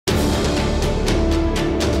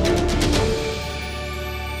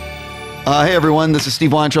Hey everyone, this is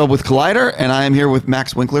Steve Weintraub with Collider, and I am here with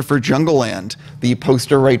Max Winkler for Jungleland, the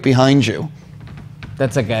poster right behind you.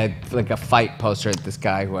 That's like a fight poster that this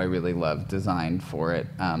guy who I really love designed for it.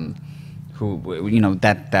 Who, you know,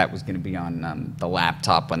 that was going to be on the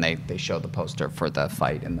laptop when they show the poster for the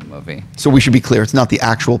fight in the movie. So we should be clear, it's not the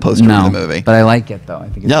actual poster of the movie. But I like it though. I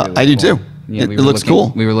think it's really I do cool. too. Yeah, it looks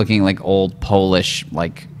cool. We were looking at like old Polish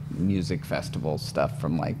like music festival stuff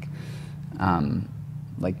from like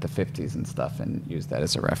the 50s and stuff, and use that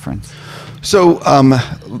as a reference. So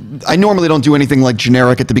I normally don't do anything like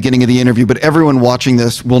generic at the beginning of the interview, but everyone watching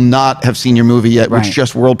this will not have seen your movie yet, which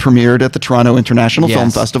just world premiered at the Toronto International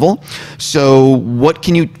Film Festival. So what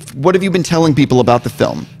have you been telling people about the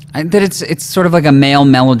film? That it's sort of like a male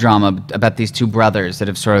melodrama about these two brothers that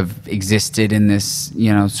have sort of existed in this,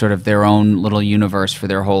 you know, sort of their own little universe for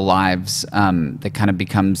their whole lives, that kind of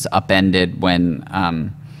becomes upended when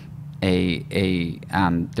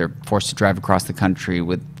they're forced to drive across the country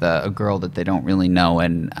with a girl that they don't really know,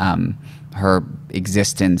 and her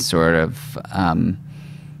existence sort of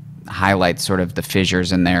highlights sort of the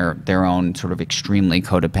fissures in their own sort of extremely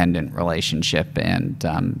codependent relationship, and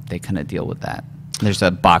they kind of deal with that. There's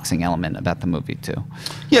a boxing element about the movie too.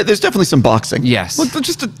 Yeah, there's definitely some boxing. Yes, well,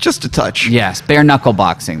 just a touch. Yes, bare-knuckle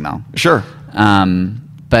boxing though. Sure.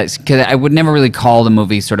 But cause I would never really call the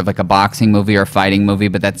movie sort of like a boxing movie or a fighting movie,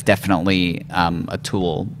 but that's definitely a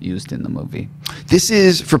tool used in the movie. This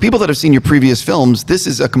is, for people that have seen your previous films, this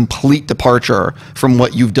is a complete departure from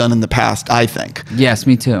what you've done in the past, I think. Yes,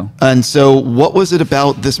 me too. And so what was it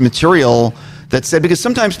about this material that said, because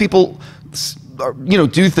sometimes people, you know,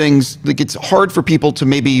 do things, like it's hard for people to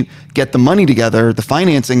maybe get the money together, the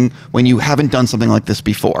financing, when you haven't done something like this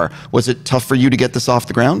before. Was it tough for you to get this off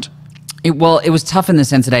the ground? Well, it was tough in the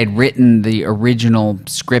sense that I had written the original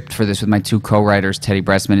script for this with my two co-writers, Teddy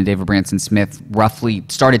Bressman and David Branson Smith, roughly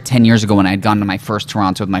started 10 years ago when I had gone to my first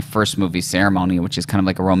Toronto with my first movie, Ceremony, which is kind of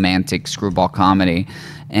like a romantic screwball comedy.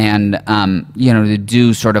 And, you know, to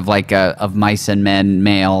do sort of like a of mice and men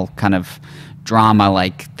male kind of drama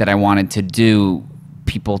like that I wanted to do,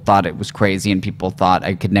 people thought it was crazy, and people thought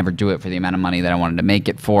I could never do it for the amount of money that I wanted to make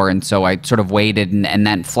it for. And so I sort of waited, and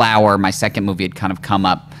then Flower, my second movie, had kind of come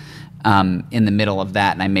up in the middle of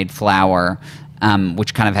that, and I made Flower,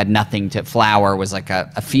 which kind of had nothing to. Flower was like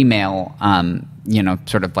a female, you know,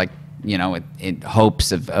 sort of like, you know, it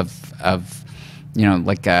hopes of you know,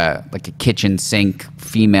 like a kitchen sink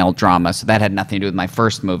female drama. So that had nothing to do with my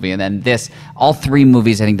first movie. And then this, all three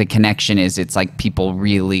movies, I think the connection is it's like people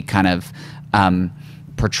really kind of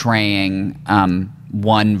portraying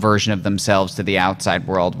one version of themselves to the outside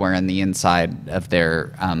world, where in the inside of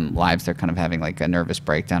their lives they're kind of having like a nervous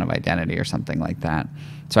breakdown of identity or something like that.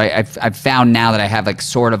 So I've found now that I have like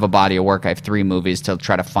sort of a body of work. I have three movies to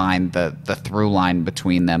try to find the through line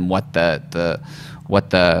between them, what the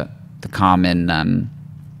common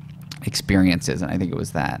experience is, and I think it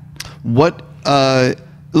was that. What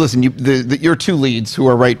listen, your two leads who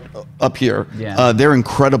are right up here, yeah. They're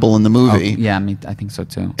incredible in the movie. Oh, yeah, I think so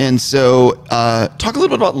too. And so talk a little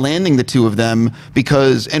bit about landing the two of them,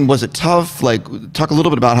 because, and was it tough? Like, talk a little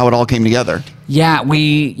bit about how it all came together. Yeah,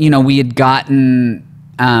 we had gotten,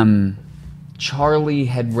 Charlie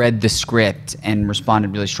had read the script and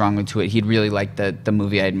responded really strongly to it. He'd really liked the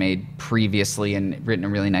movie I'd made previously and written a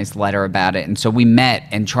really nice letter about it. And so we met,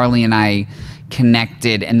 and Charlie and I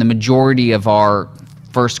connected, and the majority of our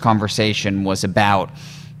first conversation was about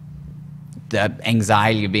the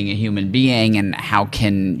anxiety of being a human being, and how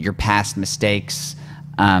can your past mistakes,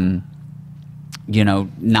 you know,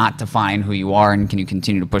 not define who you are, and can you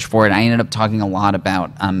continue to push forward. I ended up talking a lot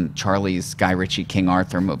about Charlie's Guy Ritchie King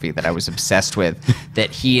Arthur movie that I was obsessed with, that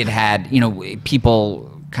he had, you know, people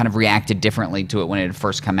kind of reacted differently to it when it had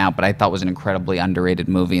first come out, but I thought was an incredibly underrated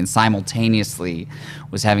movie, and simultaneously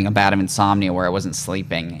was having a bout of insomnia where I wasn't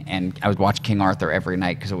sleeping, and I would watch King Arthur every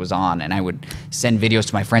night because it was on, and I would send videos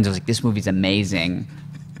to my friends. I was like, this movie's amazing.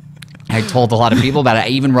 I told a lot of people about it. I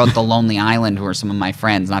even wrote The Lonely Island, who are some of my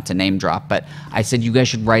friends, not to name drop, but I said, you guys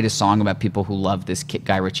should write a song about people who love this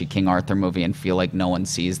Guy Ritchie King Arthur movie and feel like no one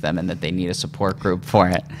sees them and that they need a support group for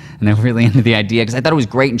it. And they were really into the idea, because I thought it was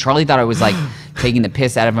great, and Charlie thought I was like taking the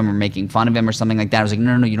piss out of him or making fun of him or something like that. I was like,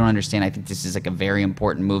 no, you don't understand. I think this is like a very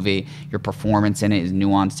important movie. Your performance in it is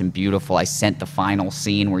nuanced and beautiful. I sent the final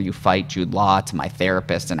scene where you fight Jude Law to my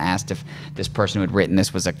therapist and asked if this person who had written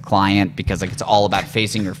this was a client, because like it's all about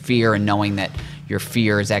facing your fear and knowing that your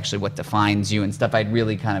fear is actually what defines you and stuff. I'd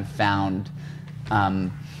really kind of found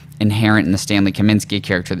inherent in the Stanley Kaminsky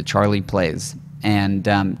character that Charlie plays. And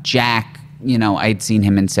Jack you know, I'd seen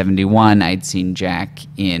him in 71. I'd seen Jack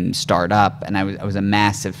in Start Up, and I was a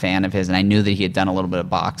massive fan of his, and I knew that he had done a little bit of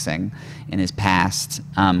boxing in his past,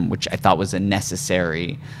 which I thought was a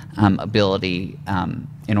necessary ability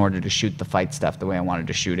in order to shoot the fight stuff the way I wanted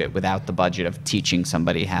to shoot it, without the budget of teaching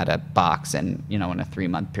somebody how to box in, you know, in a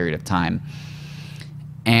 3-month period of time.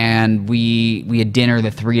 And we had dinner,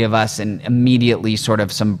 the three of us, and immediately sort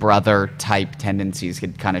of some brother type tendencies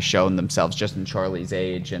had kind of shown themselves just in Charlie's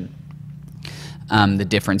age, and the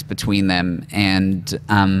difference between them, and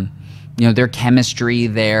you know, their chemistry,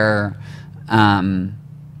 their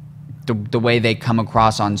the way they come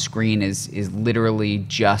across on screen is literally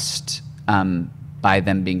just by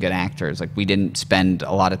them being good actors. Like, we didn't spend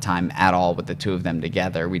a lot of time at all with the two of them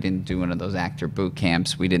together. We didn't do one of those actor boot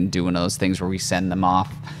camps. We didn't do one of those things where we send them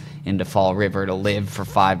off into Fall River to live for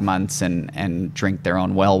 5 months and drink their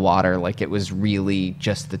own well water. Like, it was really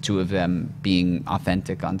just the two of them being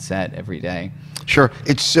authentic on set every day. Sure.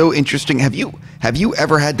 It's so interesting. Have you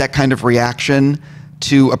ever had that kind of reaction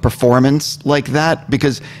to a performance like that?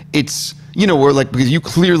 Because it's, you know, because you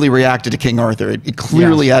clearly reacted to King Arthur. It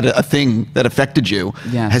clearly had a thing that affected you.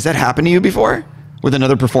 Yeah. Has that happened to you before with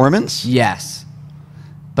another performance? Yes.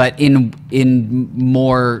 But in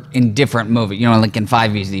different movies, you know, like in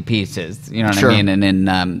 5 Easy Pieces, you know what Sure. I mean? And in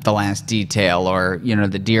The Last Detail, or, you know,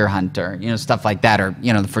 The Deer Hunter, you know, stuff like that. Or,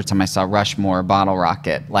 you know, the first time I saw Rushmore, Bottle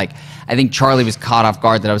Rocket. Like, I think Charlie was caught off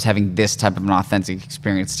guard that I was having this type of an authentic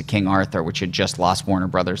experience to King Arthur, which had just lost Warner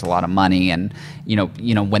Brothers a lot of money. And, you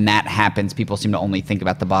know, when that happens, people seem to only think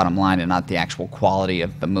about the bottom line and not the actual quality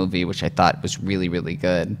of the movie, which I thought was really, really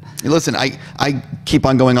good. Listen, I keep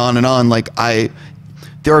on going on and on. Like,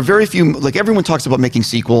 there are very few, like, everyone talks about making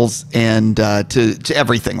sequels and to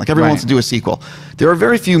everything. Like, everyone wants to do a sequel. There are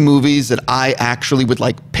very few movies that I actually would,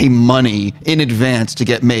 like, pay money in advance to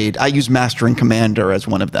get made. I use Master and Commander as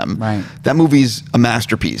one of them. Right. That movie's a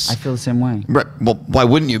masterpiece. I feel the same way. Right. Well, why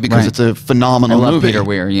wouldn't you? Because Right. it's a phenomenal I love movie. Peter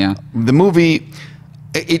Weir, yeah. The movie,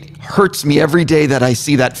 it hurts me every day that I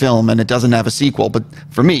see that film and it doesn't have a sequel. But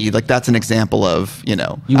for me, like, that's an example of, you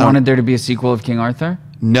know. You wanted there to be a sequel of King Arthur?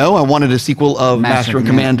 No, I wanted a sequel of Master and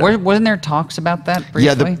Commander. Wasn't there talks about that briefly?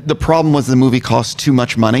 Yeah, the problem was the movie cost too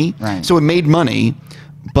much money. Right. So it made money,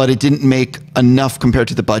 but it didn't make enough compared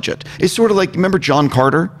to the budget. It's sort of like, remember John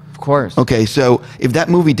Carter? Of course. Okay, so if that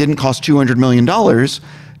movie didn't cost $200 million,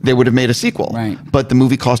 they would have made a sequel. Right. But the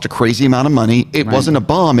movie cost a crazy amount of money. It Right. wasn't a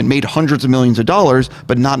bomb. It made hundreds of millions of dollars,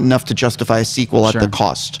 but not enough to justify a sequel Sure. at the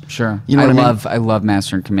cost. Sure. You know what I mean? I love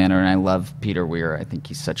Master and Commander, and I love Peter Weir. I think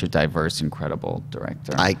he's such a diverse, incredible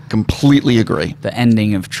director. I completely agree. The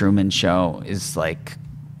ending of Truman Show is like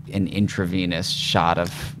an intravenous shot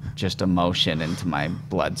of just emotion into my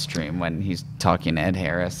bloodstream when he's talking to Ed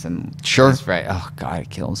Harris, and Sure. it's very, oh God, it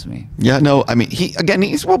kills me. Yeah, no, I mean,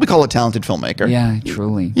 he's what we call a talented filmmaker. Yeah,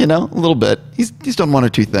 truly. You know, a little bit. He's done one or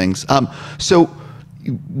two things. So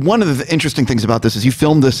one of the interesting things about this is you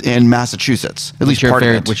filmed this in Massachusetts, at least part of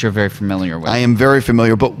it. Which you're very familiar with. I am very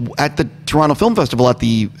familiar, but at the Toronto Film Festival, at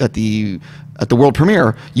the world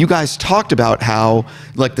premiere, you guys talked about how,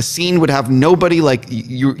 like, the scene would have nobody, like,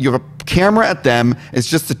 you have a camera at them, it's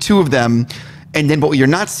just the two of them, and then what you're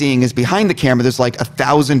not seeing is behind the camera, there's like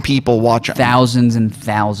 1,000 people watching. Thousands and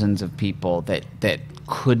thousands of people that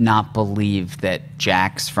could not believe that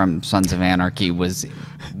Jax from Sons of Anarchy was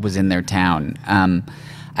in their town.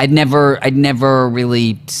 I'd never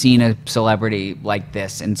really seen a celebrity like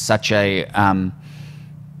this in such a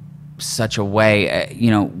way.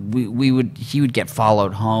 You know, he would get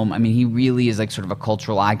followed home. I mean, he really is like sort of a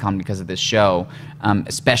cultural icon because of this show,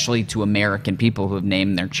 especially to American people who have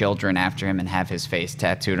named their children after him and have his face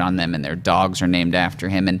tattooed on them, and their dogs are named after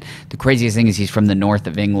him. And the craziest thing is he's from the north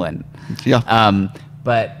of England. Yeah.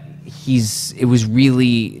 But it was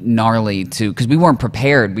really gnarly because we weren't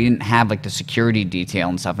prepared. We didn't have like the security detail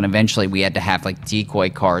and stuff. And eventually we had to have like decoy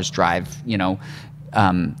cars drive, you know,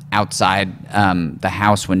 outside the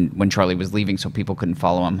house when Charlie was leaving, so people couldn't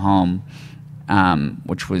follow him home,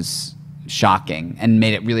 which was shocking and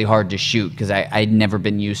made it really hard to shoot because I'd never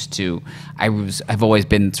been used to. I've always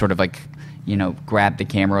been sort of like, you know, grab the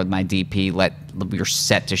camera with my DP, we were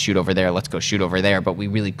set to shoot over there, let's go shoot over there, but we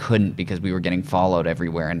really couldn't because we were getting followed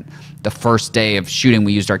everywhere. And the first day of shooting,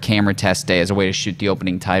 we used our camera test day as a way to shoot the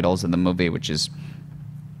opening titles of the movie, which is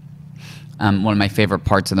one of my favorite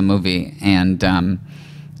parts of the movie. And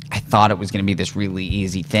I thought it was going to be this really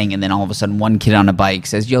easy thing, and then all of a sudden one kid on a bike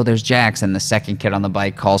says, yo, there's Jax, and the second kid on the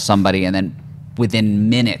bike calls somebody, and then within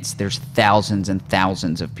minutes there's thousands and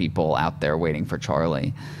thousands of people out there waiting for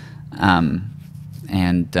Charlie.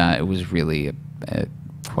 And it was really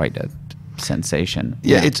quite a sensation.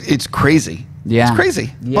 Yeah, it's crazy. Yeah. It's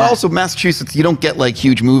crazy. Yeah. But also Massachusetts, you don't get like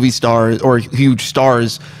huge movie stars or huge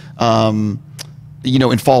stars,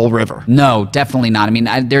 in Fall River. No, definitely not. I mean,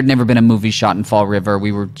 there'd never been a movie shot in Fall River.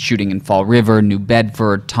 We were shooting in Fall River, New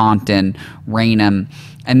Bedford, Taunton, Raynham,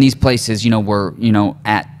 and these places, were,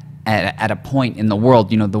 at a point in the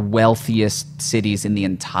world, the wealthiest cities in the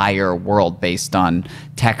entire world based on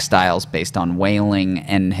textiles, based on whaling,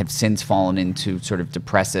 and have since fallen into sort of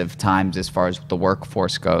depressive times as far as the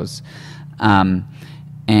workforce goes. I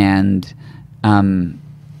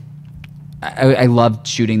loved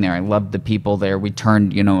shooting there. I loved the people there. We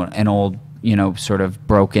turned, an old, sort of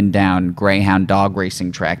broken down Greyhound dog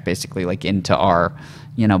racing track basically like into our,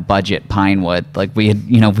 budget Pinewood. Like we had,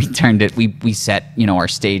 we turned it, we set, our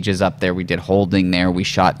stages up there. We did holding there. We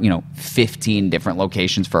shot, 15 different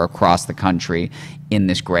locations for across the country in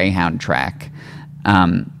this Greyhound track.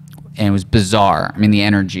 And it was bizarre. I mean, the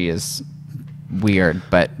energy is weird,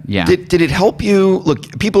 but yeah. Did it help you?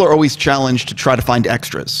 Look, people are always challenged to try to find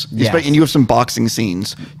extras. Yes. And you have some boxing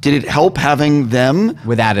scenes. Did it help having them?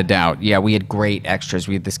 Without a doubt. Yeah, we had great extras.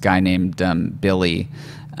 We had this guy named Billy,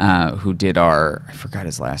 who did I forgot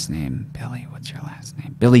his last name. Billy, what's your last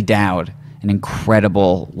name? Billy Dowd, an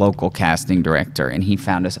incredible local casting director, and he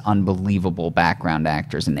found us unbelievable background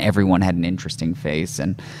actors, and everyone had an interesting face,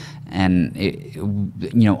 and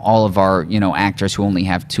all of our actors who only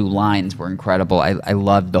have 2 lines were incredible. I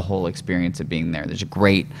loved the whole experience of being there. There's a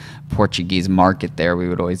great Portuguese market there we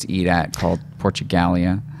would always eat at called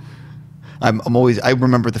Portugalia. I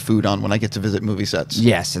remember the food on when I get to visit movie sets.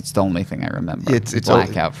 Yes, it's the only thing I remember. It's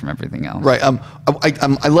blackout from everything else. Right.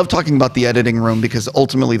 I love talking about the editing room because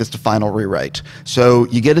ultimately that's the final rewrite. So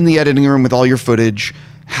you get in the editing room with all your footage.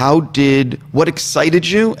 What excited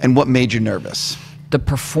you and what made you nervous? The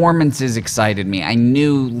performances excited me. I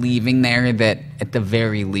knew leaving there that at the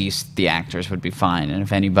very least the actors would be fine, and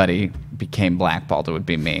if anybody became blackballed, it would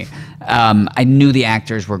be me. I knew the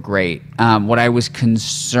actors were great. What I was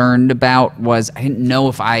concerned about was I didn't know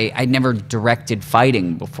if I'd never directed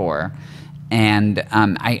fighting before, and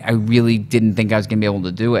I really didn't think I was gonna be able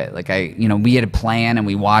to do it. Like we had a plan, and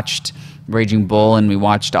we watched Raging Bull, and we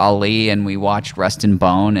watched Ali, and we watched Rust and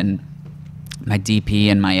Bone, and my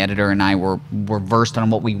DP and my editor and I were versed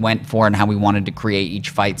on what we went for and how we wanted to create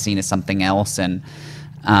each fight scene as something else. And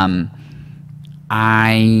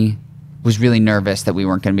I was really nervous that we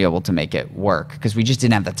weren't going to be able to make it work because we just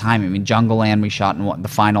didn't have the time. I mean, Jungleland we shot in the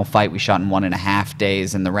final fight we shot in 1.5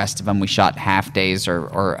 days, and the rest of them we shot half days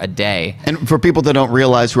or a day. And for people that don't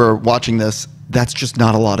realize who are watching this, that's just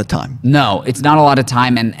not a lot of time. No, it's not a lot of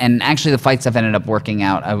time, and actually the fight stuff ended up working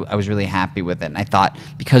out. I was really happy with it, and I thought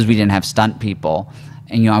because we didn't have stunt people,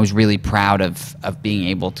 and I was really proud of being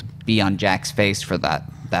able to be on Jack's face for that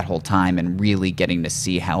whole time and really getting to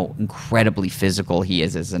see how incredibly physical he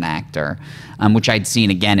is as an actor, which I'd seen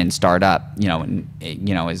again in Startup,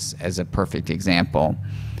 as a perfect example,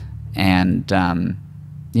 and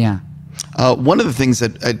yeah. One of the things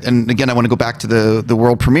that, and again, I want to go back to the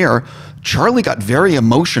world premiere. Charlie got very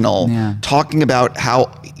emotional talking about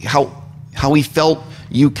how he felt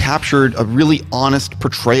you captured a really honest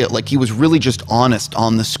portrayal. Like he was really just honest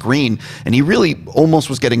on the screen, and he really almost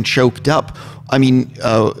was getting choked up. I mean,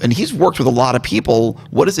 and he's worked with a lot of people.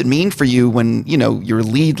 What does it mean for you when your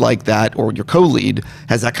lead like that or your co-lead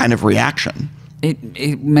has that kind of reaction?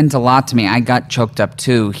 It meant a lot to me. I got choked up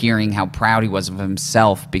too, hearing how proud he was of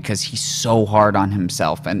himself because he's so hard on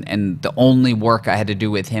himself. And the only work I had to do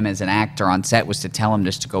with him as an actor on set was to tell him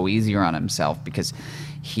just to go easier on himself because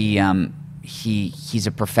he's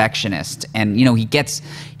a perfectionist, and he gets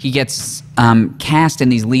cast in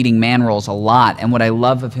these leading man roles a lot. And what I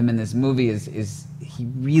love of him in this movie is he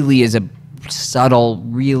really is a subtle,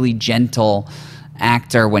 really gentle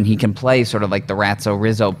actor when he can play sort of like the Ratso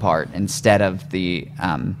Rizzo part instead of the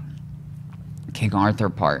King Arthur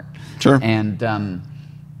part. Sure. And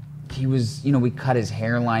he was, we cut his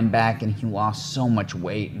hairline back, and he lost so much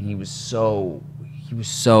weight, and he was so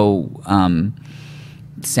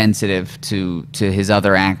sensitive to his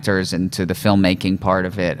other actors and to the filmmaking part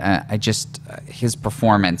of it. His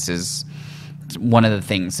performance is one of the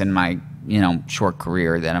things in my short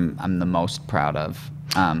career that I'm the most proud of.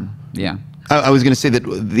 Yeah. I was going to say that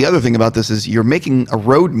the other thing about this is you're making a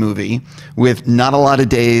road movie with not a lot of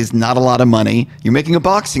days, not a lot of money. You're making a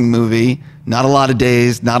boxing movie, not a lot of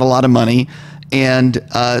days, not a lot of money. And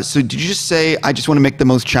so did you just say, I just want to make the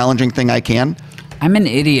most challenging thing I can? I'm an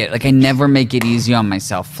idiot. Like, I never make it easy on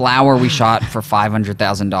myself. Flower we shot for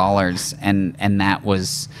 $500,000, and that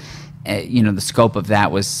was, the scope of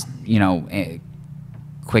that was,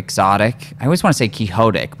 quixotic. I always want to say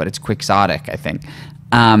quixotic, but it's quixotic, I think.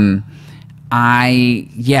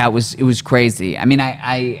 It was crazy. I mean,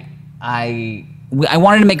 I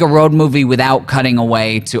wanted to make a road movie without cutting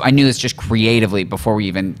away to. I knew this just creatively before we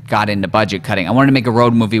even got into budget cutting. I wanted to make a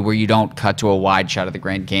road movie where you don't cut to a wide shot of the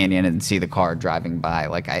Grand Canyon and see the car driving by.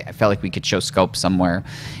 Like I felt like we could show scope somewhere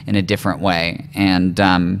in a different way, and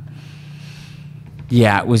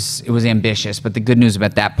it was ambitious. But the good news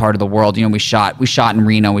about that part of the world, we shot in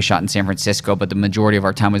Reno, we shot in San Francisco, but the majority of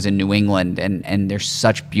our time was in New England, and there's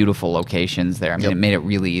such beautiful locations there. I mean, It made it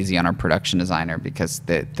really easy on our production designer because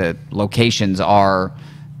the locations are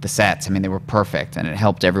the sets. I mean, they were perfect, and it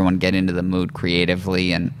helped everyone get into the mood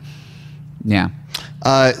creatively, and yeah.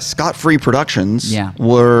 Scott-Free Productions Yeah.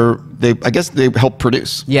 I guess they helped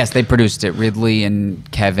produce. Yes, they produced it. Ridley and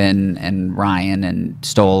Kevin and Ryan and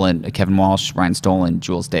Stoll and Kevin Walsh, Ryan Stoll and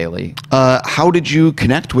Jules Daly. How did you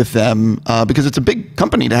connect with them? Because it's a big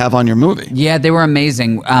company to have on your movie. Yeah, they were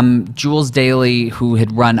amazing. Jules Daly, who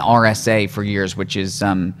had run RSA for years, which is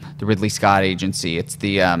the Ridley Scott agency. It's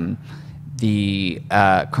the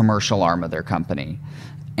commercial arm of their company.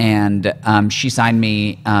 And she signed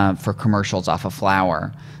me for commercials off of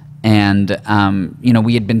Flower. And,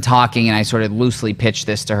 we had been talking, and I sort of loosely pitched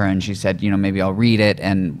this to her, and she said, maybe I'll read it.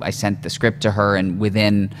 And I sent the script to her, and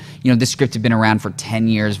within, this script had been around for 10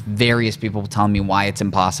 years, various people telling me why it's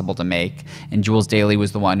impossible to make. And Jules Daly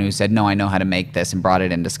was the one who said, no, I know how to make this, and brought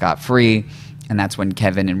it into Scott-Free. And that's when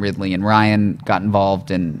Kevin and Ridley and Ryan got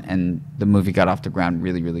involved, and the movie got off the ground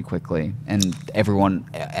really, really quickly. And every one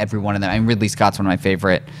of them. I mean, Ridley Scott's one of my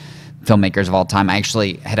favorite filmmakers of all time. I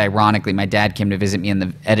actually had, ironically, my dad came to visit me in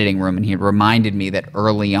the editing room, and he reminded me that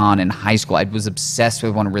early on in high school, I was obsessed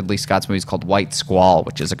with one of Ridley Scott's movies called White Squall,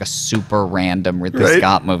 which is like a super random Ridley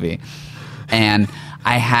Scott movie. And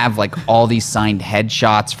I have like all these signed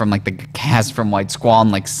headshots from like the cast from White Squall,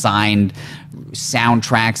 and like signed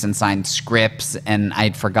soundtracks and signed scripts, and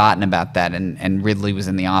I'd forgotten about that. And Ridley was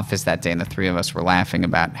in the office that day, and the three of us were laughing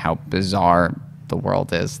about how bizarre the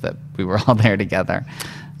world is that we were all there together.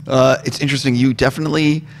 It's interesting. You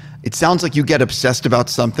definitely, it sounds like you get obsessed about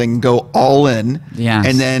something, go all in, Yes.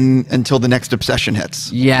 and then until the next obsession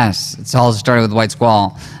hits. Yes, it's all started with White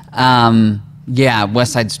Squall.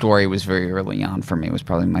 West Side Story was very early on for me. It was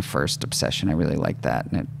probably my first obsession. I really liked that,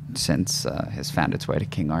 and it since has found its way to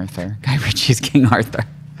King Arthur. Guy Ritchie's King Arthur.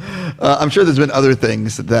 I'm sure there's been other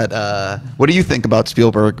things that. What do you think about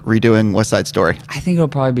Spielberg redoing West Side Story? I think it'll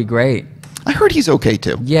probably be great. I heard he's okay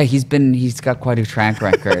too. Yeah, he's got quite a track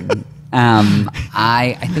record.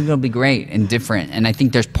 I think it'll be great and different, and I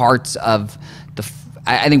think there's parts of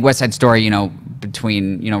I think West Side Story,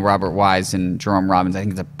 between Robert Wise and Jerome Robbins, I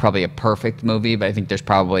think it's probably a perfect movie, but I think there's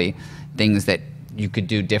probably things that you could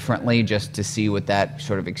do differently just to see what that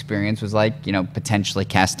sort of experience was like. Potentially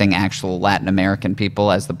casting actual Latin American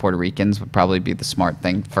people as the Puerto Ricans would probably be the smart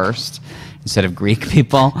thing first, instead of Greek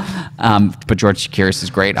people. But George Chakiris is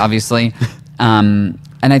great, obviously, and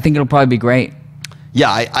I think it'll probably be great. Yeah,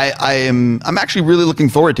 I'm actually really looking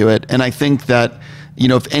forward to it, and I think that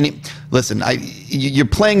you're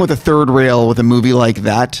playing with a third rail with a movie like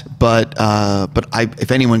that, but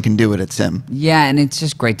if anyone can do it, it's him. Yeah, and it's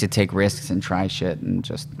just great to take risks and try shit and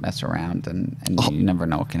just mess around, and you never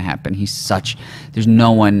know what can happen. There's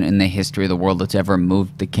no one in the history of the world that's ever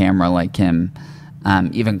moved the camera like him,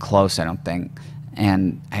 even close, I don't think.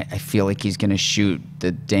 And I feel like he's going to shoot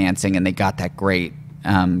the dancing, and they got that great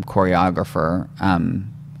choreographer.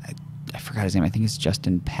 I forgot his name. I think it's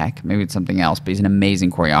Justin Peck. Maybe it's something else, but he's an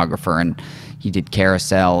amazing choreographer, and he did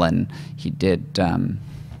Carousel, and he did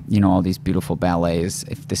all these beautiful ballets.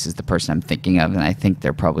 If this is the person I'm thinking of, and I think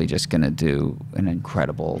they're probably just going to do an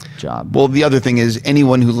incredible job. Well, the other thing is,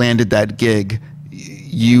 anyone who landed that gig,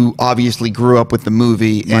 you obviously grew up with the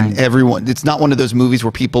movie, and Right. it's not one of those movies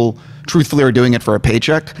where people truthfully are doing it for a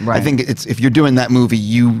paycheck. Right. I think if you're doing that movie,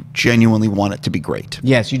 you genuinely want it to be great.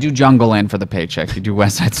 Yes, you do Jungleland for the paycheck. You do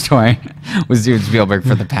West Side Story with Steven Spielberg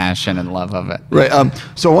for the passion and love of it. Right.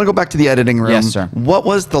 So I want to go back to the editing room. Yes, sir. What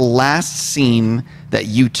was the last scene that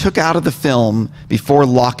you took out of the film before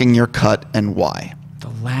locking your cut, and why? The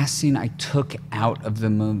last scene I took out of the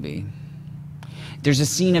movie. There's a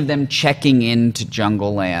scene of them checking into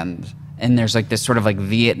Jungleland, and there's like this sort of like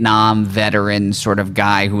Vietnam veteran sort of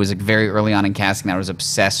guy who was like very early on in casting that I was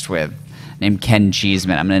obsessed with, named Ken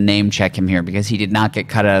Cheeseman. I'm going to name check him here because he did not get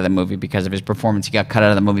cut out of the movie because of his performance. He got cut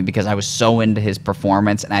out of the movie because I was so into his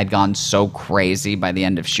performance, and I had gone so crazy by the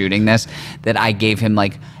end of shooting this that I gave him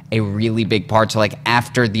like a really big part. So like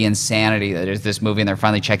after the insanity that is this movie, and they're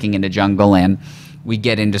finally checking into Jungleland, we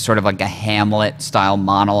get into sort of like a Hamlet-style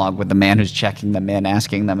monologue with the man who's checking them in,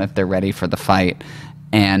 asking them if they're ready for the fight.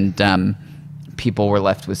 And people were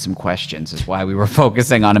left with some questions is why we were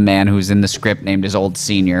focusing on a man who's in the script named as Old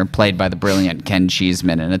Senior, played by the brilliant Ken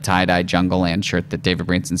Cheeseman in a tie-dye Jungleland shirt that David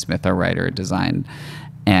Branson Smith, our writer, designed,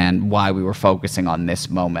 and why we were focusing on this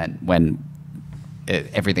moment when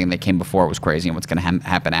everything that came before was crazy and what's going to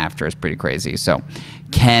happen after is pretty crazy. So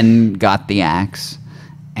Ken got the axe,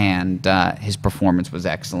 and his performance was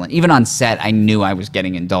excellent. Even on set, I knew I was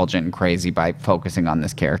getting indulgent and crazy by focusing on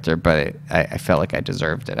this character, but I felt like I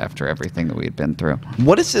deserved it after everything that we had been through.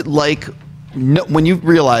 What is it like when you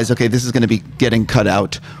realize, okay, this is going to be getting cut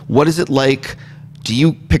out? What is it like? Do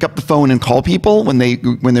you pick up the phone and call people when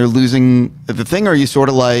they're losing the thing? Or are you sort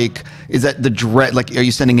of like, is that the dread? Like, are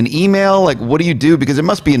you sending an email? Like, what do you do? Because it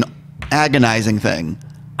must be an agonizing thing.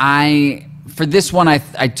 For this one,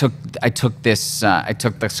 I took this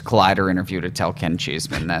Collider interview to tell Ken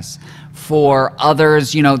Cheeseman this. For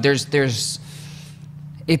others, you know,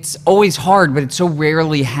 it's always hard, but it so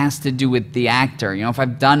rarely has to do with the actor. You know, if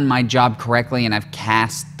I've done my job correctly and I've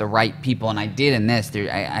cast the right people, and I did in this,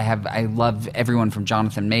 I love everyone from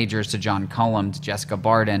Jonathan Majors to John Cullum to Jessica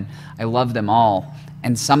Barden. I love them all.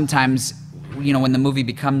 And sometimes, you know, when the movie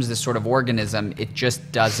becomes this sort of organism, it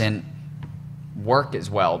just doesn't work as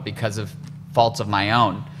well because of faults of my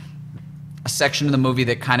own. A section of the movie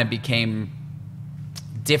that kind of became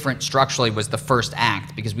different structurally was the first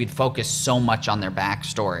act, because we'd focused so much on their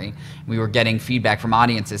backstory. We were getting feedback from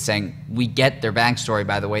audiences saying, we get their backstory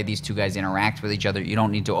by the way these two guys interact with each other. You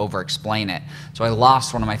don't need to over-explain it. So I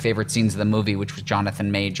lost one of my favorite scenes of the movie, which was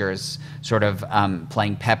Jonathan Majors sort of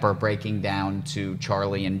playing Pepper, breaking down to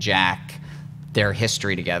Charlie and Jack their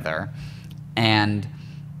history together. And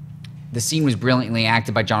the scene was brilliantly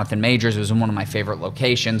acted by Jonathan Majors. It was in one of my favorite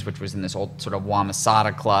locations, which was in this old sort of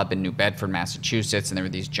Wamasada club in New Bedford, Massachusetts, and there were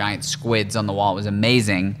these giant squids on the wall. It was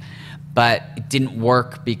amazing, but it didn't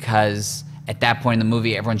work because at that point in the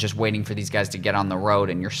movie, everyone's just waiting for these guys to get on the road,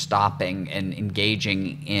 and you're stopping and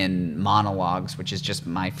engaging in monologues, which is just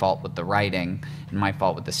my fault with the writing and my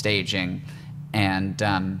fault with the staging, and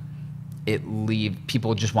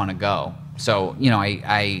people just want to go. So, you know,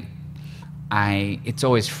 it's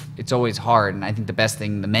always hard, and I think the best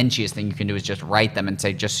thing, the menchiest thing you can do is just write them and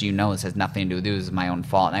say, just so you know, this has nothing to do with you, this is my own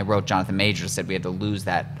fault. And I wrote Jonathan Majors, said we had to lose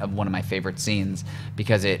that of one of my favorite scenes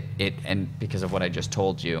because because of what I just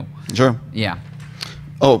told you. Sure. Yeah.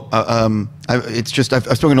 Oh, it's just I've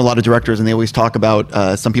spoken to a lot of directors, and they always talk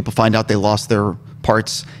about some people find out they lost their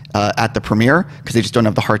parts at the premiere because they just don't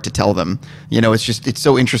have the heart to tell them. You know, it's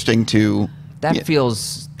so interesting to. That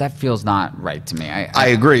feels not right to me. I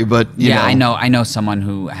agree, but you know. I know someone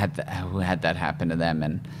who had that happen to them,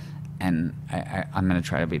 and I'm going to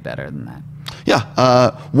try to be better than that.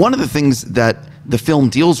 Yeah, one of the things that the film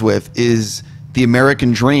deals with is the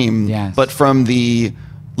American dream, yes. But from the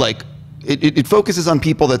it focuses on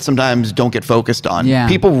people that sometimes don't get focused on. Yeah.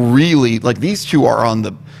 People really these two are on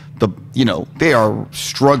the you know, they are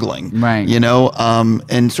struggling, right? You know,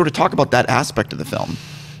 and sort of talk about that aspect of the film.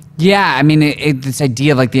 Yeah, I mean, this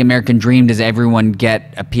idea of like the American dream, does everyone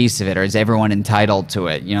get a piece of it, or is everyone entitled to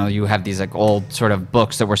it? You know, you have these like old sort of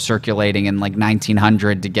books that were circulating in like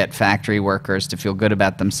 1900 to get factory workers to feel good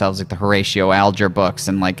about themselves, like the Horatio Alger books,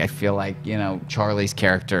 and like I feel like, you know, Charlie's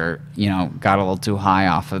character, you know, got a little too high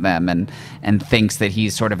off of them and thinks that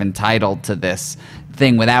he's sort of entitled to this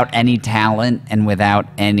thing without any talent and without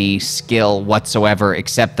any skill whatsoever,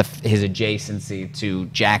 except his adjacency to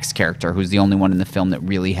Jack's character, who's the only one in the film that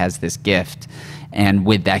really has this gift. And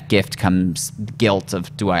with that gift comes guilt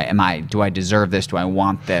of do I deserve this? Do I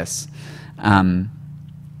want this? And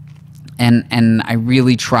I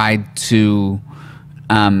really tried to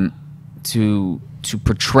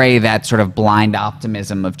portray that sort of blind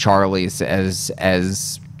optimism of Charlie's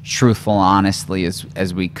as truthful, honestly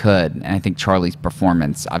as we could. And I think Charlie's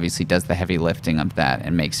performance obviously does the heavy lifting of that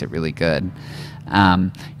and makes it really good.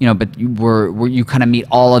 You know, but you kind of meet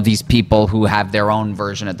all of these people who have their own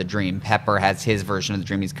version of the dream. Pepper has his version of the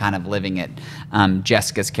dream. He's kind of living it.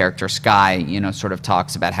 Jessica's character, Sky, you know, sort of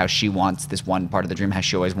talks about how she wants this one part of the dream, how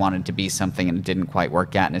she always wanted to be something and it didn't quite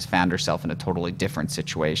work out and has found herself in a totally different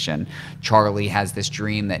situation. Charlie has this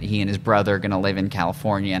dream that he and his brother are going to live in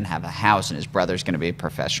California and have a house, and his brother's going to be a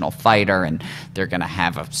professional fighter, and they're going to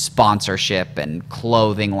have a sponsorship and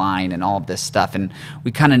clothing line and all of this stuff. And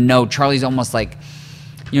we kind of know Charlie's almost like,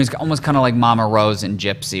 you know, he's almost kind of like Mama Rose in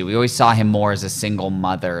Gypsy. We always saw him more as a single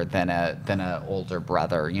mother than a older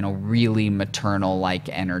brother. You know, really maternal-like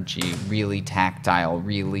energy, really tactile,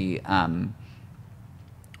 really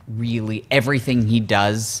everything he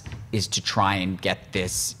does is to try and get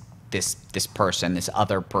this person, this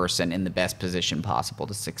other person, in the best position possible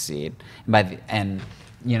to succeed. And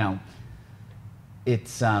you know,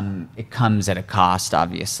 it comes at a cost,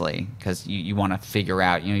 obviously, because you want to figure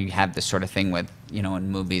out, you have this sort of thing with,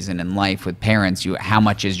 in movies and in life with parents, how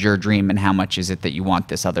much is your dream and how much is it that you want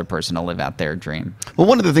this other person to live out their dream. Well,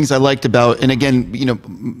 one of the things I liked about, and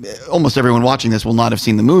again, almost everyone watching this will not have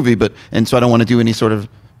seen the movie, and so I don't want to do any sort of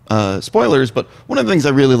spoilers, but one of the things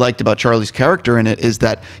I really liked about Charlie's character in it is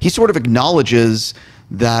that he sort of acknowledges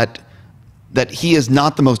that he is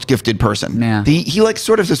not the most gifted person. Yeah. He like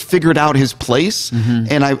sort of just figured out his place,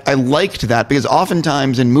 and I liked that because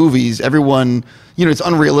oftentimes in movies, everyone, it's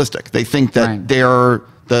unrealistic. They think that they're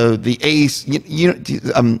the A,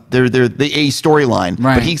 they're the A storyline,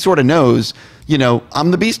 but he sort of knows,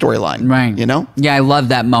 I'm the B storyline, right? Yeah, I love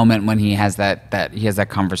that moment when he has that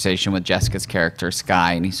conversation with Jessica's character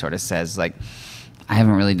Sky, and he sort of says like, I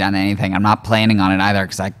haven't really done anything. I'm not planning on it either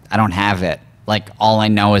because I don't have it. Like, all I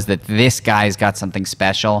know is that this guy's got something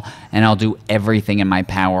special, and I'll do everything in my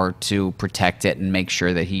power to protect it and make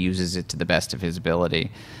sure that he uses it to the best of his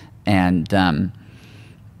ability. And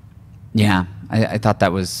yeah, I thought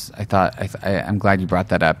that was. I'm glad you brought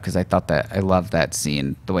that up because I thought that I love that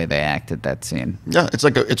scene, the way they acted that scene. Yeah, it's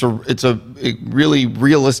like it's a really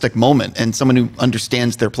realistic moment, and someone who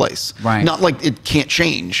understands their place. Right. Not like it can't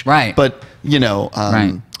change. Right. But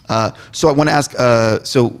right. So I want to ask.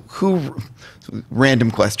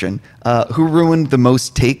 Random question. Who ruined the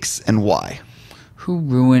most takes and why? Who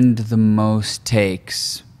ruined the most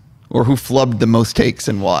takes? Or who flubbed the most takes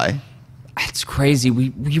and why? It's crazy.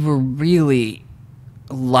 We were really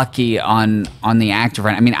lucky on the actor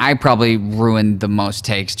front. I mean, I probably ruined the most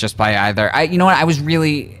takes just by either. I'm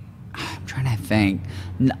trying to think.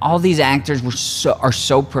 All these actors are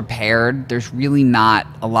so prepared. There's really not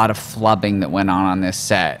a lot of flubbing that went on this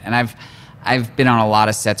set. And I've been on a lot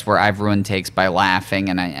of sets where I've ruined takes by laughing,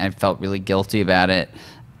 and I felt really guilty about it.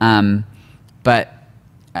 But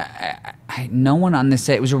no one on this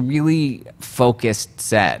set. It was a really focused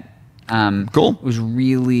set. Cool. It was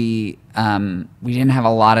really. We didn't have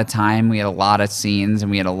a lot of time. We had a lot of scenes,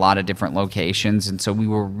 and we had a lot of different locations, and so we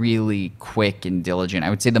were really quick and diligent. I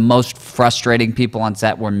would say the most frustrating people on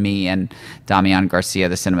set were me and Damian Garcia,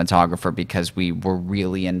 the cinematographer, because we were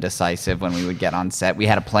really indecisive when we would get on set. We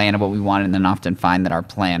had a plan of what we wanted, and then often find that our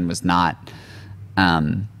plan was not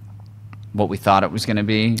what we thought it was going to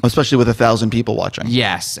be. Especially with 1,000 people watching.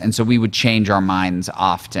 Yes, and so we would change our minds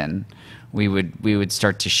often. We would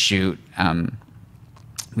start to shoot.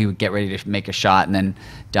 We would get ready to make a shot, and then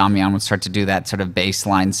Damian would start to do that sort of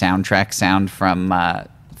baseline soundtrack sound from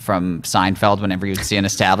Seinfeld whenever you would see an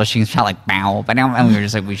establishing shot, like bow, and we were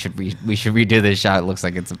just like, we should redo this shot. It looks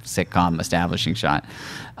like it's a sitcom establishing shot.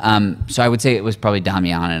 So I would say it was probably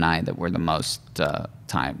Damian and I that were the most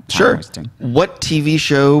time Sure. wasting. What TV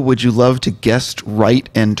show would you love to guest, write,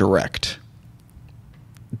 and direct?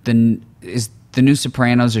 Is The New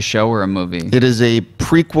Sopranos a show or a movie? It is a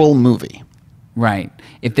prequel movie. Right.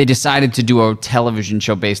 If they decided to do a television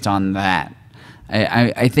show based on that,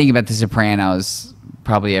 I think about The Sopranos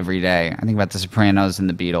probably every day. I think about The Sopranos and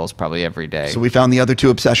The Beatles probably every day. So we found the other two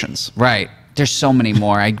obsessions. Right. There's so many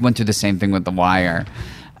more. I went through the same thing with The Wire.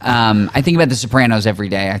 I think about The Sopranos every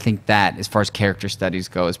day. I think that, as far as character studies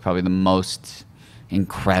go, is probably the most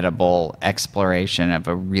incredible exploration of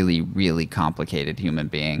a really, really complicated human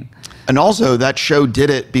being. And also, that show did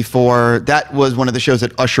it before. That was one of the shows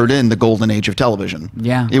that ushered in the golden age of television.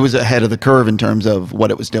 Yeah. It was ahead of the curve in terms of what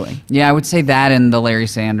it was doing. Yeah, I would say that and the Larry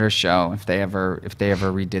Sanders Show. If they ever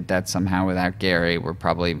redid that somehow without Gary,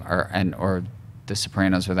 or The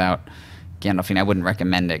Sopranos without Gandolfini, I wouldn't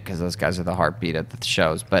recommend it because those guys are the heartbeat of the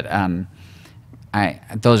shows. But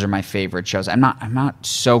those are my favorite shows. I'm not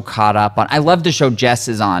so caught up on. I love the show Jess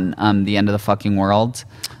is on, The End of the Fucking World.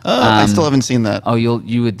 I still haven't seen that. Oh,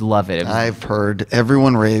 you would love it. I've heard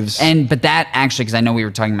everyone raves. But that actually, because I know we were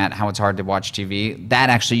talking about how it's hard to watch TV. That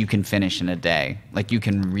actually you can finish in a day. Like, you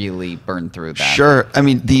can really burn through that. Sure. I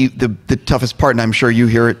mean, the toughest part, and I'm sure you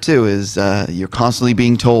hear it too, is you're constantly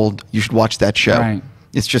being told you should watch that show. Right.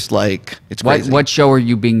 It's just like, it's crazy. What show are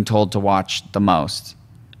you being told to watch the most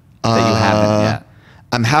that you haven't yet?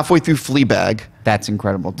 I'm halfway through Fleabag. That's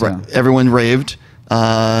incredible too. Right. Everyone raved.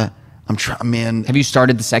 I'm trying, man. Have you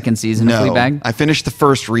started the second season of Fleabag? I finished the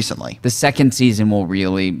first recently. The second season will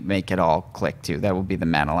really make it all click too. That will be the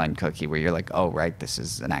Madeline cookie where you're like, oh, right, this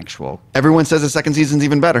is an actual. Everyone says the second season's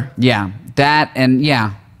even better. Yeah, that and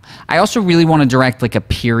yeah. I also really want to direct like a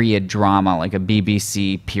period drama, like a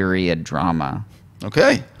BBC period drama.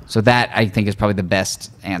 Okay. So that, I think, is probably the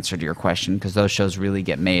best answer to your question, because those shows really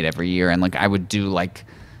get made every year. And like I would do like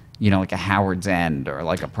a Howard's End or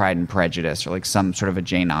like a Pride and Prejudice or like some sort of a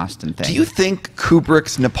Jane Austen thing. Do you think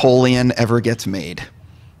Kubrick's Napoleon ever gets made?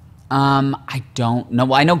 I don't know.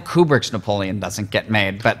 Well, I know Kubrick's Napoleon doesn't get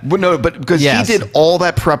made, but Well, no, but because Yes. he did all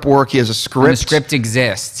that prep work, he has a script. the script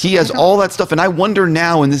exists. He has all that stuff, and I wonder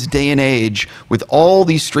now in this day and age, with all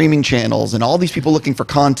these streaming channels and all these people looking for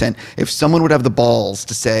content, if someone would have the balls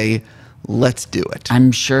to say, "Let's do it."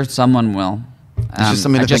 I'm sure someone will. just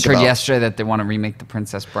something I to just think heard about. yesterday that they want to remake The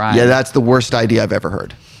Princess Bride. Yeah, that's the worst idea I've ever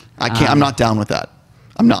heard. I can't. I'm not down with that.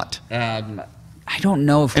 I'm not. I don't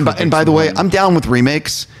know if. And by the way, I'm down with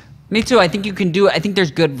remakes. Me too. I think you can do it. I think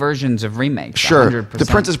there's good versions of remakes. Sure. 100%. The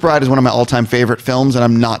Princess Bride is one of my all-time favorite films, and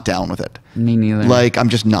I'm not down with it. Me neither. Like, I'm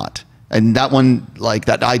just not. And that one, like,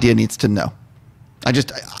 that idea needs to know. I just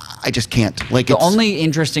can't. Like, The it's, only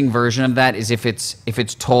interesting version of that is if it's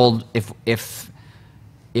told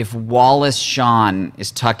if Wallace Shawn is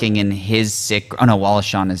tucking in his sick. Oh no, Wallace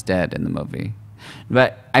Shawn is dead in the movie.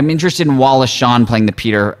 But I'm interested in Wallace Shawn playing the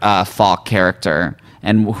Peter Falk character,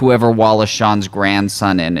 and whoever Wallace Shawn's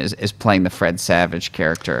grandson is playing the Fred Savage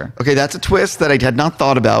character. okay, that's a twist that I had not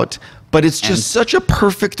thought about, but it's just such a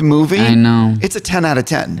perfect movie. I know. It's a 10 out of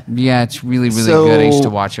 10. Yeah, it's really So- good. I used to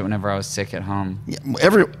watch it whenever I was sick at home Yeah,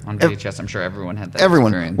 on VHS. I'm sure everyone had that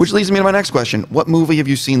everyone. experience. Which leads me to my next question. What movie have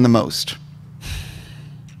you seen the most?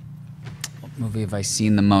 What movie have I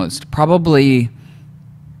seen the most? Probably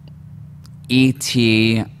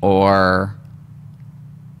E.T. or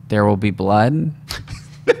There Will Be Blood.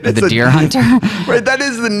 The Deer Hunter. Right, that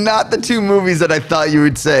is not the two movies that I thought you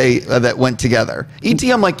would say that went together. E.T.,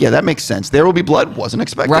 I'm like, yeah, that makes sense. There Will Be Blood, wasn't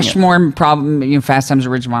expecting it. Rushmore, probably, Fast Times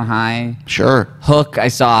at Ridgemont High. Sure. Hook, I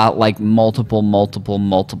saw like multiple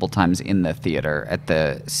times in the theater at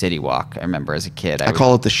the City Walk. I remember as a kid. I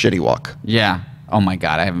call it the shitty walk. Yeah. Oh my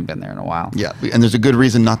God, I haven't been there in a while. Yeah, and there's a good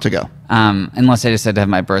reason not to go. Unless I decided to have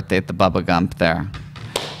my birthday at the Bubba Gump there.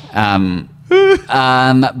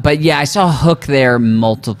 But yeah, I saw Hook there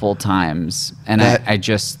multiple times, and I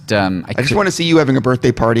just I just want to see you having a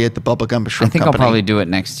birthday party at the Bubba Gump Shrimp I think Company. I'll probably do it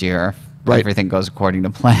next year. If Right. everything goes according to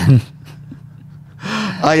plan.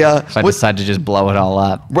 If I decide to just blow it all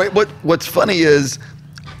up. Right. What's funny is,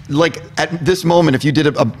 like, at this moment, if you did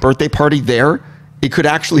a birthday party there, it could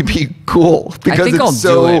actually be cool because I think it's I'll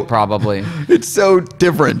so do it probably. it's so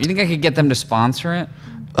different. You think I could get them to sponsor it?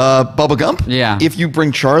 Bubba Gump. Yeah. If you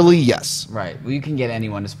bring Charlie, yes. Right. Well, you can get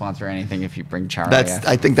anyone to sponsor anything if you bring Charlie.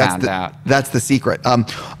 I think that's the secret.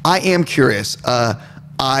 I am curious.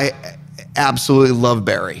 I absolutely love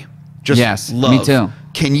Barry. Just Yes, love. me too.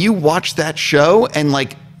 Can you watch that show and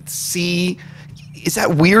like see? Is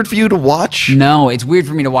that weird for you to watch? No, it's weird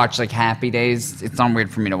for me to watch like Happy Days. It's not weird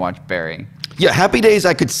for me to watch Barry. Yeah, Happy Days.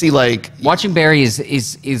 I could see like. Watching Barry is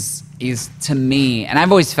to me, and I've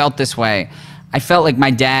always felt this way. I felt like my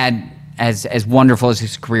dad, as wonderful as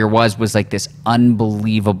his career was like this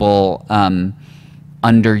unbelievable,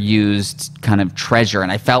 underused kind of treasure.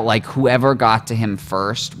 And I felt like whoever got to him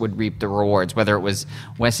first would reap the rewards, whether it was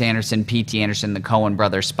Wes Anderson, P.T. Anderson, the Coen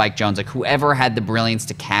brothers, Spike Jonze, like whoever had the brilliance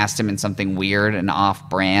to cast him in something weird and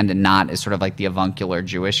off-brand and not as sort of like the avuncular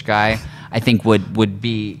Jewish guy, I think would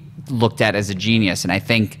be looked at as a genius. And I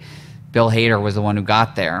think Bill Hader was the one who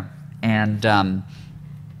got there. And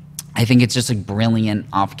I think it's just like brilliant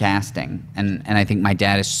off casting, and I think my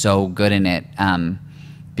dad is so good in it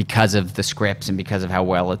because of the scripts and because of how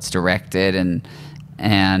well it's directed,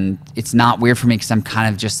 and it's not weird for me because I'm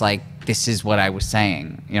kind of just like, this is what I was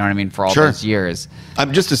saying, you know what I mean, for all Sure. those years.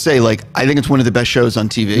 Just to say, like, I think it's one of the best shows on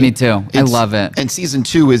TV. Me too. I love it. And season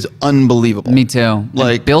 2 is unbelievable. Me too.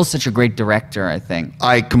 Like, And Bill's such a great director, I think.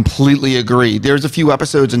 I completely agree. There's a few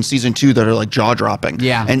episodes in season 2 that are like jaw dropping.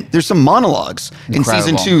 Yeah. And there's some monologues in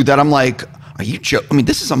season Incredible. 2 that I'm like, are you joking? I mean,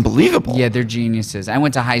 this is unbelievable. Yeah, they're geniuses. I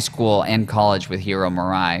went to high school and college with Hiro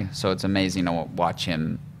Murai, so it's amazing to watch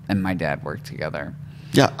him and my dad work together.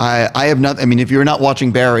 Yeah, I have not. I mean, if you're not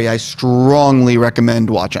watching Barry, I strongly recommend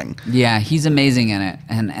watching. Yeah, he's amazing in it,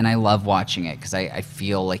 and I love watching it because I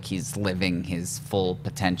feel like he's living his full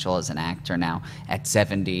potential as an actor now at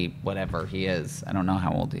 70, whatever he is. I don't know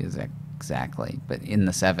how old he is exactly, but in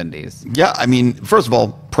the 70s. Yeah, I mean, first of all,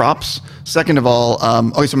 props. Second of all,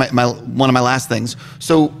 so my one of my last things.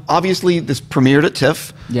 So obviously, this premiered at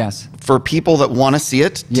TIFF. Yes. For people that want to see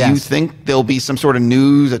it, do you Yes. think there'll be some sort of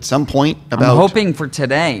news at some point about? I'm hoping for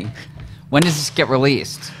today. When does this get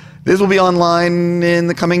released? This will be online in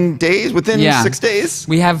the coming days, within 6 days.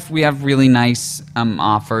 We have really nice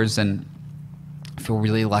offers, and I feel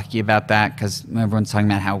really lucky about that because everyone's talking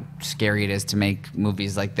about how scary it is to make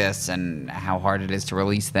movies like this and how hard it is to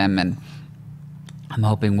release them, and I'm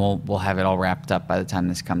hoping we'll have it all wrapped up by the time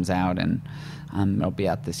this comes out, and it'll be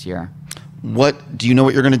out this year. Do you know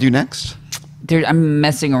what you're going to do next? I'm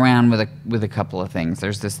messing around with a couple of things.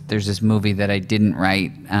 There's this movie that I didn't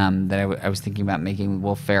write that I was thinking about making with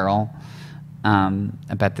Will Ferrell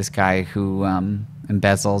about this guy who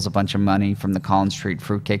embezzles a bunch of money from the Collins Street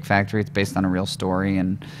Fruitcake Factory. It's based on a real story,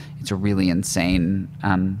 and it's a really insane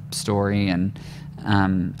story. And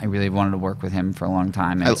I really wanted to work with him for a long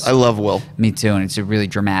time. I love Will. Me too, and it's a really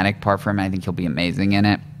dramatic part for him. I think he'll be amazing in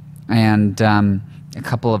it. And a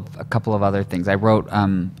couple of other things. I wrote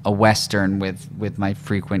a Western with my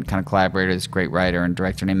frequent kind of collaborator, this great writer and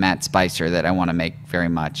director named Matt Spicer that I want to make very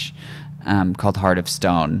much, called Heart of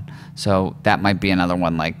Stone. So that might be another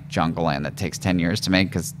one like Jungleland that takes 10 years to make,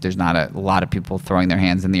 because there's not a lot of people throwing their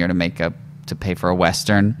hands in the air to pay for a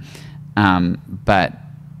Western. But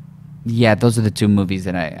yeah, those are the two movies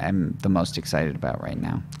that I'm the most excited about right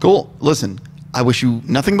now. Cool. Listen, I wish you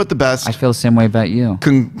nothing but the best. I feel the same way about you.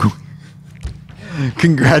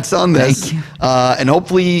 Congrats on this. Thank you. And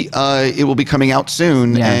hopefully it will be coming out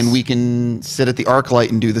soon, Yes. and we can sit at the ArcLight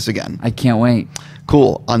and do this again. I can't wait.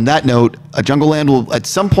 Cool. On that note, Jungleland will, at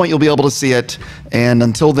some point you'll be able to see it. And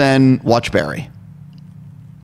until then, watch Barry.